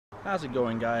How's it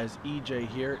going, guys? EJ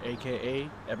here, aka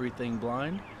Everything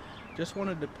Blind. Just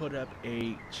wanted to put up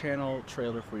a channel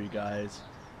trailer for you guys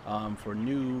for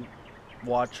new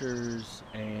watchers,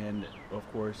 and of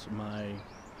course my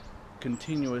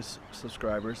continuous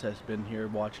subscribers has been here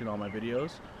watching all my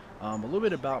videos. A little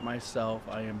bit about myself.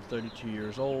 I am 32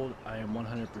 years old. I am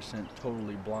 100%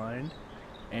 totally blind,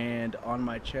 and on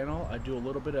my channel I do a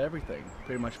little bit of everything.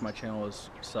 Pretty much my channel is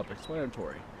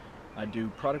self-explanatory. I do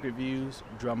product reviews,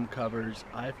 drum covers,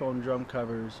 iPhone drum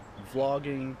covers,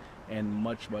 vlogging, and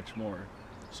much more.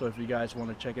 So if you guys want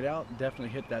to check it out, definitely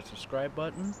hit that subscribe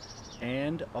button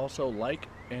and also like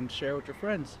and share with your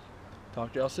friends.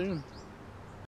 Talk to y'all soon.